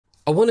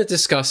I want to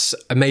discuss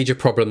a major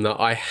problem that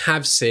I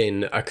have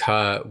seen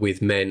occur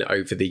with men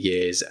over the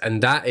years,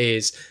 and that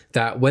is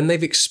that when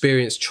they've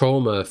experienced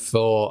trauma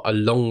for a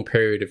long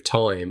period of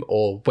time,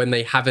 or when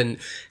they haven't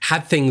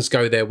had things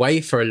go their way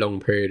for a long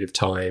period of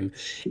time,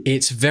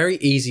 it's very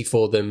easy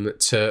for them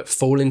to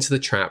fall into the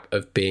trap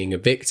of being a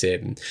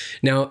victim.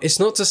 Now, it's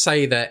not to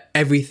say that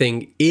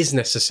everything is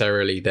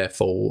necessarily their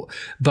fault,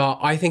 but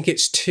I think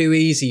it's too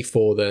easy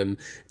for them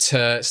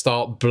to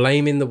start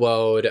blaming the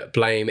world,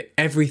 blame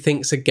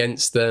everything's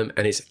against them,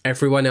 and it's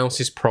everyone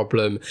else's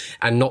problem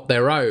and not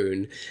their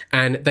own.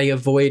 And they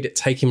avoid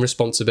taking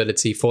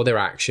responsibility for their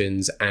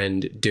actions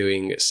and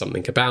doing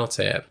something about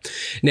it.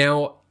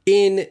 Now,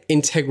 in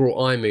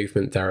integral eye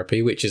movement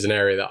therapy, which is an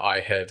area that I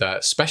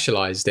have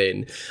specialized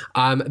in,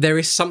 there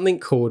is something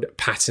called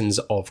patterns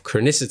of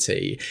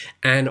chronicity.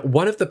 And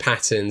one of the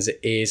patterns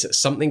is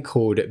something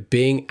called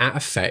being at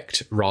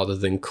effect rather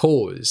than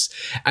cause.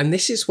 And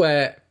this is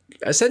where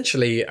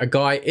essentially a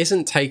guy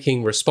isn't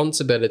taking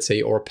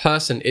responsibility, or a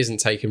person isn't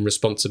taking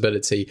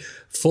responsibility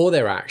for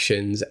their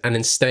actions, and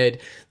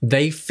instead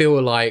they feel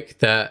like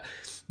that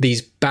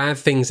these bad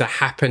things are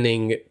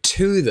happening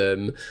to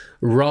them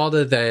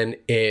rather than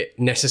it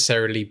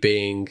necessarily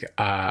being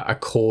a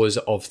cause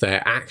of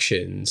their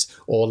actions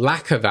or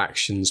lack of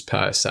actions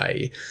per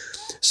se.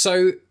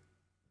 So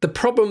the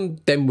problem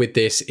then with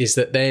this is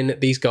that then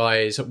these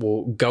guys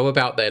will go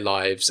about their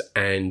lives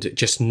and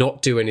just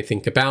not do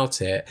anything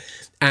about it.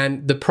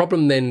 And the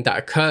problem then that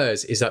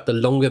occurs is that the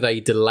longer they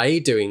delay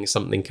doing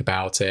something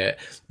about it,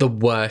 the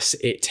worse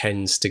it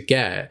tends to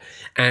get.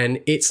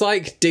 And it's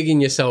like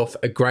digging yourself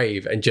a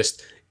grave and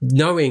just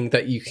knowing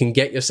that you can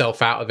get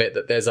yourself out of it,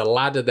 that there's a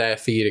ladder there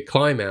for you to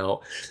climb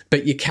out,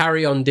 but you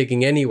carry on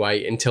digging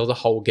anyway until the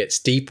hole gets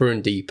deeper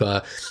and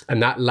deeper,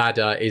 and that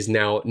ladder is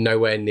now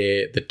nowhere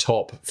near the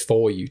top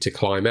for you to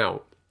climb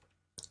out.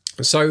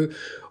 So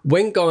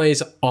when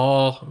guys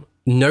are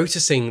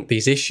noticing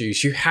these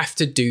issues, you have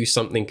to do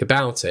something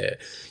about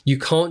it. You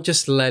can't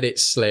just let it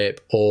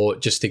slip or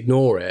just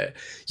ignore it.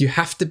 You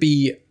have to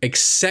be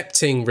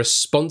accepting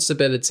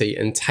responsibility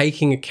and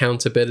taking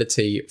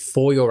accountability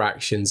for your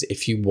actions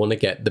if you want to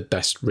get the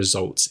best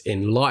results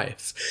in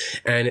life.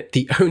 And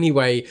the only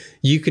way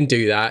you can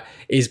do that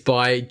is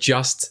by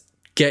just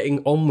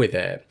getting on with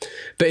it.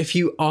 But if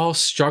you are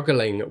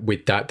struggling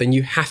with that, then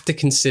you have to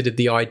consider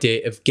the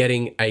idea of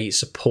getting a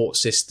support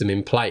system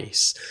in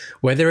place,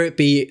 whether it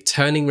be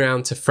turning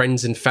around to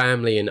friends and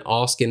family and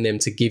asking them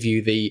to give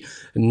you the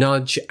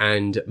nudge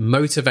and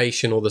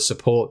motivation or the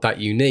support that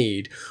you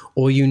need,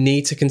 or you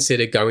need to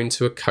consider going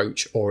to a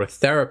coach or a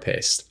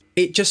therapist.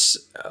 It just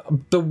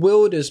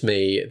bewilders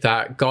me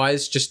that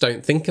guys just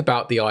don't think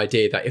about the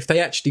idea that if they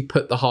actually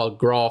put the hard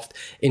graft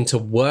into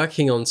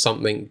working on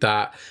something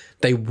that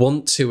they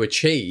want to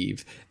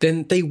achieve,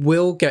 then they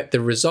will get the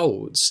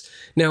results.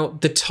 Now,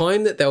 the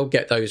time that they'll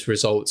get those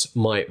results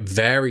might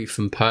vary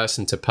from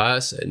person to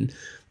person,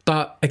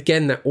 but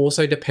again, that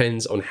also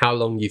depends on how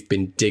long you've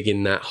been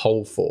digging that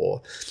hole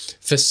for.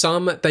 For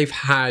some, they've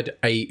had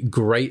a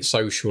great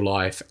social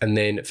life, and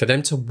then for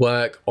them to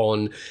work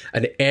on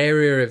an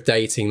area of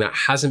dating that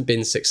hasn't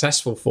been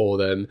successful for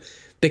them,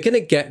 they're going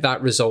to get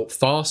that result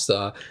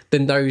faster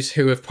than those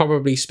who have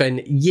probably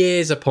spent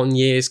years upon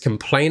years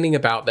complaining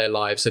about their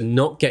lives and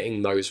not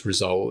getting those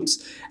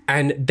results.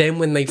 And then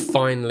when they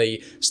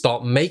finally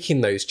start making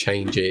those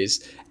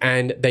changes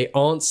and they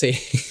aren't seeing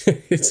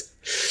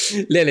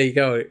Lily,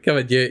 come on,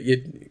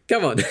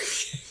 come on,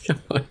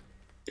 come on.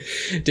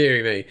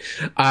 Deary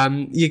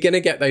me. You're going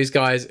to get those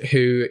guys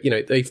who,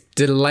 they've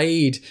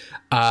delayed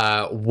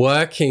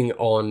working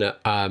on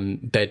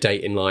their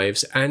dating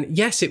lives. And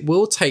yes, it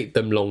will take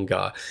them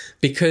longer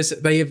because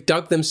they have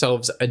dug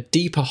themselves a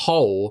deeper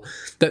hole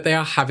that they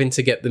are having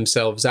to get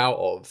themselves out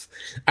of.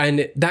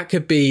 And that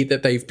could be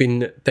that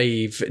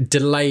they've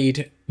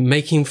delayed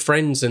making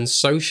friends and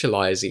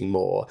socializing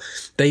more.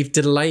 They've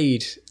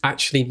delayed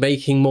actually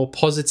making more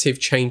positive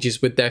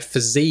changes with their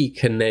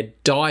physique and their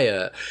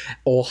diet,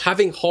 or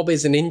having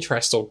hobbies and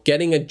interests, or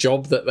getting a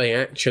job that they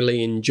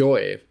actually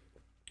enjoy.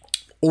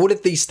 All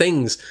of these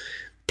things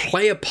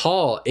play a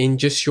part in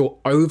just your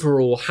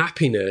overall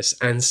happiness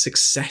and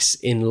success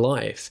in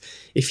life.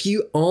 If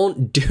you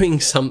aren't doing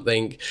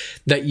something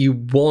that you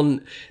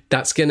want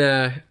that's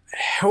gonna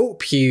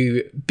help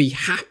you be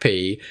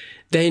happy,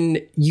 then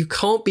you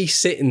can't be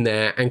sitting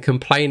there and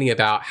complaining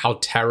about how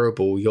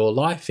terrible your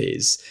life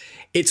is.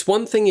 It's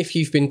one thing if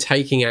you've been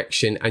taking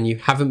action and you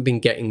haven't been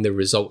getting the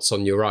results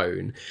on your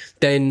own,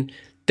 then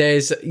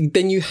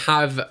you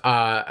have,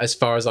 as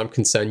far as I'm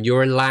concerned,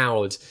 you're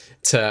allowed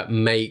to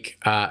make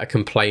a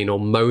complaint or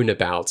moan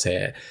about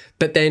it.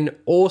 But then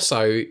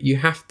also you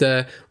have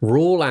to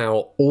rule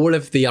out all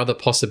of the other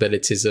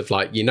possibilities of,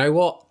 like, you know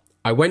what?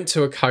 I went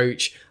to a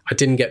coach, I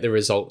didn't get the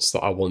results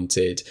that I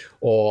wanted,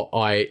 or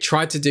I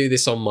tried to do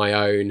this on my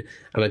own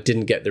and I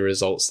didn't get the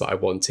results that I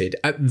wanted.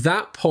 At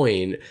that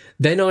point,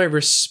 then I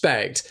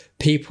respect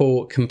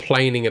people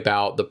complaining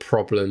about the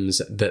problems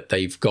that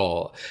they've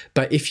got.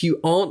 But if you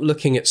aren't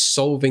looking at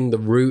solving the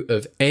root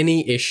of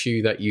any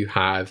issue that you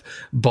have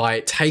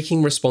by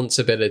taking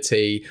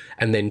responsibility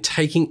and then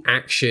taking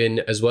action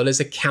as well as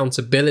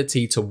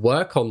accountability to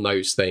work on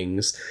those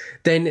things,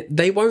 then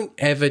they won't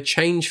ever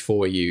change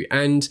for you.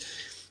 And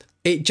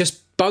it just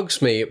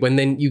bugs me when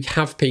then you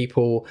have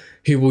people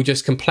who will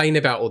just complain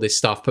about all this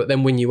stuff, but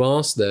then when you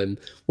ask them,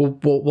 well,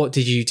 what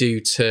did you do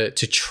to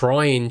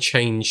try and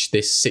change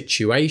this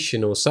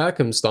situation or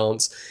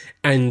circumstance?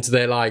 And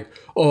they're like,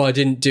 oh, I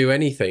didn't do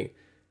anything.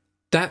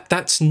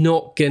 That's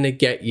not going to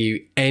get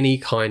you any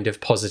kind of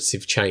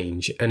positive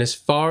change. And as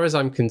far as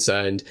I'm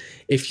concerned,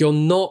 if you're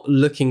not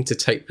looking to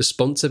take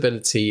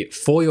responsibility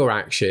for your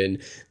action,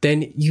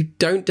 then you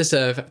don't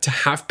deserve to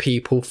have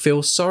people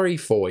feel sorry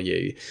for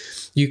you.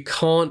 You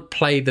can't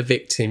play the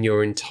victim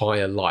your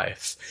entire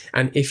life.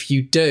 And if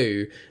you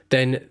do,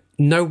 then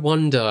no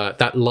wonder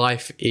that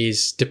life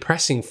is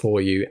depressing for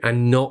you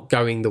and not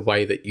going the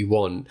way that you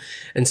want.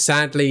 And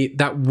sadly,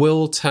 that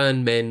will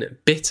turn men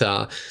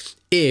bitter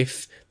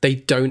if they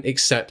don't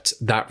accept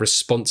that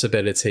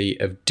responsibility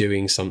of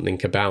doing something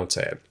about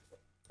it.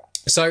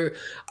 So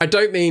I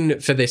don't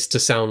mean for this to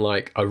sound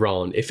like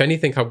Iran. If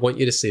anything, I want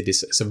you to see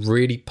this as a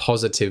really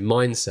positive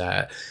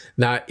mindset,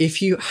 that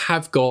if you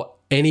have got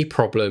any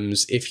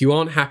problems, if you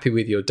aren't happy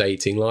with your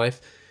dating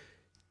life,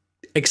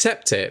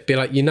 accept it. Be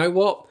like, you know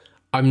what?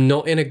 I'm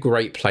not in a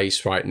great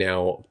place right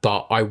now,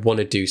 but I want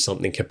to do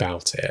something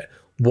about it.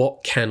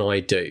 What can I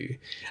do?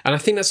 And I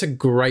think that's a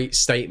great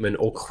statement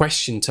or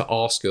question to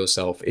ask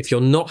yourself. If you're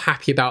not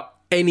happy about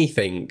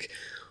anything,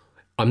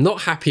 I'm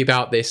not happy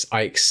about this,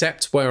 I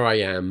accept where I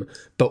am,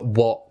 but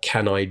what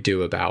can I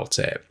do about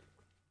it?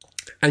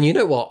 And you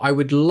know what? I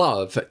would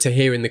love to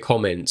hear in the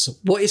comments,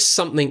 what is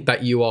something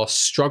that you are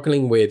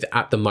struggling with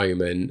at the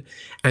moment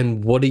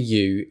and what are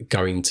you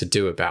going to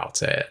do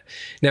about it?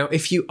 Now,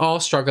 if you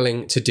are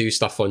struggling to do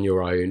stuff on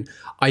your own,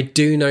 I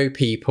do know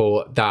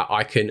people that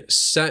I can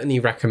certainly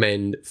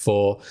recommend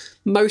for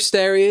most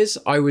areas,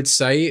 I would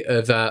say,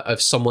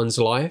 of someone's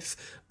life.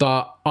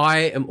 But I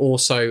am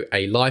also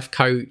a life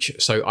coach,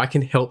 so I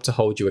can help to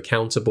hold you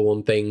accountable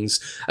on things,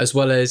 as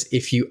well as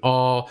if you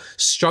are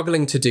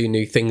struggling to do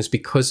new things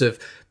because of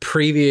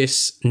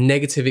previous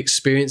negative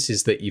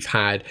experiences that you've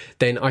had,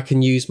 then I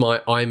can use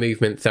my eye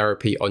movement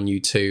therapy on you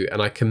too,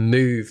 and I can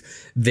move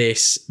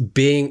this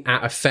being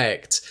at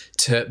effect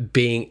to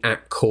being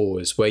at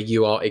cause, where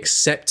you are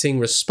accepting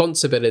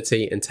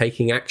responsibility and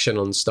taking action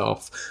on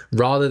stuff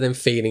rather than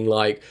feeling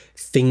like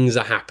things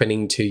are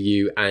happening to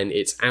you and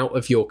it's out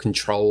of your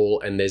control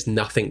and there's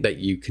nothing that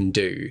you can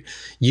do.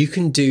 You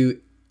can do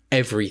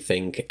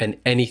everything and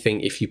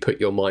anything if you put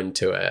your mind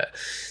to it.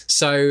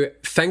 So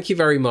thank you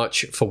very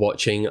much for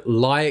watching.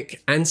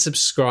 Like and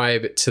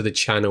subscribe to the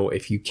channel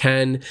if you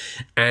can,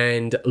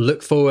 and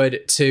look forward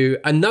to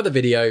another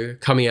video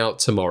coming out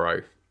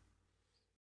tomorrow.